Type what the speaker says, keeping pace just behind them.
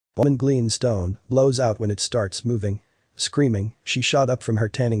Woman Gleans stone blows out when it starts moving. Screaming, she shot up from her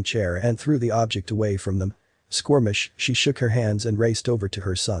tanning chair and threw the object away from them. Squirmish, she shook her hands and raced over to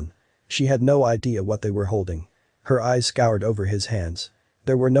her son. She had no idea what they were holding. Her eyes scoured over his hands.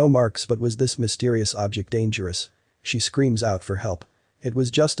 There were no marks, but was this mysterious object dangerous? She screams out for help. It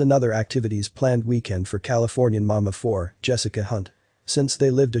was just another activities planned weekend for Californian Mama 4, Jessica Hunt. Since they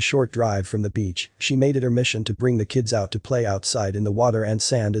lived a short drive from the beach, she made it her mission to bring the kids out to play outside in the water and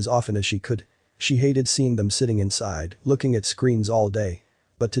sand as often as she could. She hated seeing them sitting inside, looking at screens all day.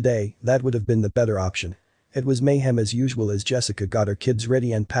 But today, that would have been the better option. It was mayhem as usual as Jessica got her kids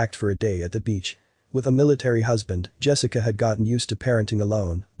ready and packed for a day at the beach. With a military husband, Jessica had gotten used to parenting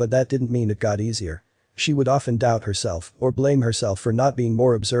alone, but that didn't mean it got easier. She would often doubt herself or blame herself for not being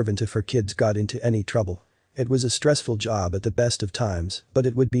more observant if her kids got into any trouble. It was a stressful job at the best of times, but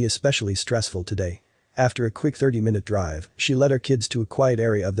it would be especially stressful today. After a quick 30-minute drive, she led her kids to a quiet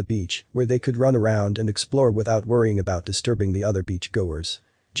area of the beach where they could run around and explore without worrying about disturbing the other beachgoers.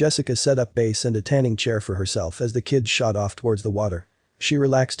 Jessica set up base and a tanning chair for herself as the kids shot off towards the water. She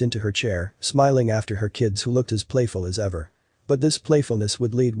relaxed into her chair, smiling after her kids who looked as playful as ever. But this playfulness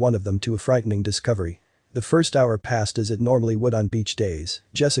would lead one of them to a frightening discovery. The first hour passed as it normally would on beach days.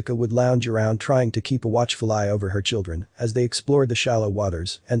 Jessica would lounge around trying to keep a watchful eye over her children as they explored the shallow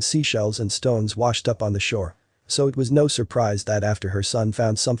waters and seashells and stones washed up on the shore. So it was no surprise that after her son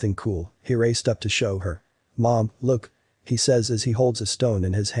found something cool, he raced up to show her. "Mom, look," he says as he holds a stone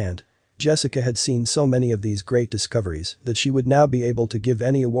in his hand. Jessica had seen so many of these great discoveries that she would now be able to give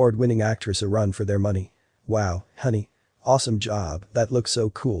any award-winning actress a run for their money. "Wow, honey. Awesome job, that looks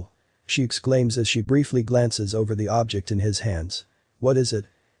so cool," she exclaims as she briefly glances over the object in his hands. "What is it?"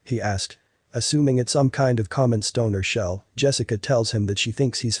 he asked. Assuming it's some kind of common stone or shell, Jessica tells him that she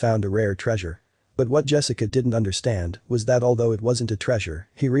thinks he's found a rare treasure. But what Jessica didn't understand was that although it wasn't a treasure,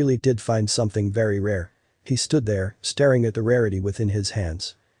 he really did find something very rare. He stood there, staring at the rarity within his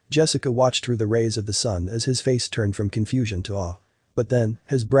hands. Jessica watched through the rays of the sun as his face turned from confusion to awe. But then,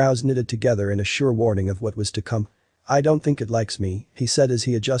 his brows knitted together in a sure warning of what was to come. "I don't think it likes me," he said as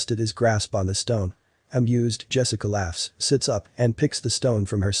he adjusted his grasp on the stone. Amused, Jessica laughs, sits up, and picks the stone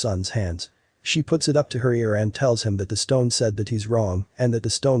from her son's hands. She puts it up to her ear and tells him that the stone said that he's wrong and that the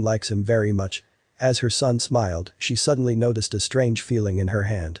stone likes him very much. As her son smiled, she suddenly noticed a strange feeling in her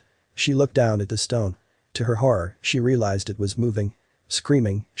hand. She looked down at the stone. To her horror, she realized it was moving.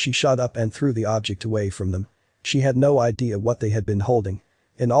 Screaming, she shot up and threw the object away from them. She had no idea what they had been holding.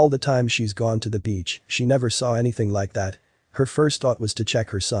 In all the time she's gone to the beach, she never saw anything like that. Her first thought was to check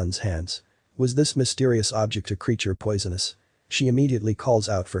her son's hands. Was this mysterious object a creature poisonous? She immediately calls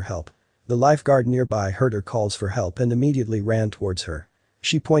out for help. The lifeguard nearby heard her calls for help and immediately ran towards her.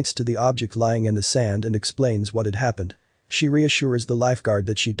 She points to the object lying in the sand and explains what had happened. She reassures the lifeguard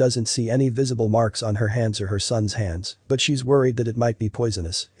that she doesn't see any visible marks on her hands or her son's hands, but she's worried that it might be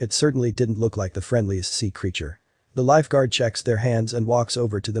poisonous. It certainly didn't look like the friendliest sea creature. The lifeguard checks their hands and walks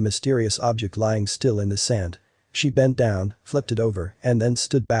over to the mysterious object lying still in the sand. She bent down, flipped it over, and then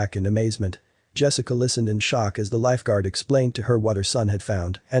stood back in amazement. Jessica listened in shock as the lifeguard explained to her what her son had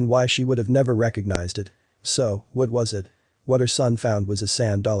found and why she would have never recognized it. So, what was it? What her son found was a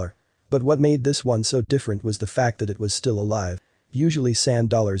sand dollar. But what made this one so different was the fact that it was still alive. Usually sand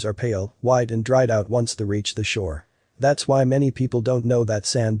dollars are pale, white and dried out once they reach the shore. That's why many people don't know that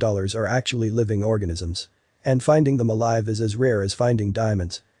sand dollars are actually living organisms. And finding them alive is as rare as finding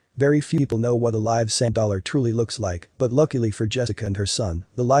diamonds. Very few people know what a live sand dollar truly looks like, but luckily for Jessica and her son,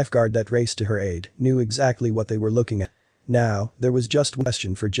 the lifeguard that raced to her aid knew exactly what they were looking at. Now, there was just one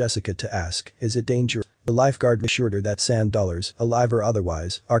question for Jessica to ask: is it dangerous? The lifeguard assured her that sand dollars, alive or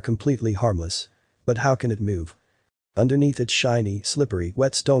otherwise, are completely harmless. But how can it move? Underneath its shiny, slippery,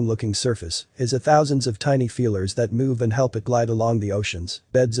 wet stone-looking surface is thousands of tiny feelers that move and help it glide along the oceans,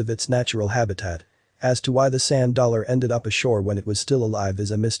 beds of its natural habitat. As to why the sand dollar ended up ashore when it was still alive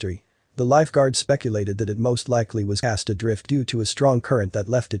is a mystery. The lifeguard speculated that it most likely was cast adrift due to a strong current that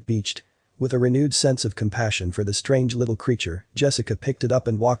left it beached. With a renewed sense of compassion for the strange little creature, Jessica picked it up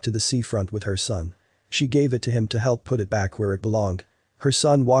and walked to the seafront with her son. She gave it to him to help put it back where it belonged. Her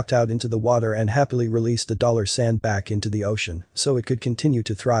son walked out into the water and happily released the dollar sand back into the ocean so it could continue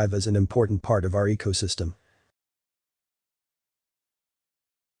to thrive as an important part of our ecosystem.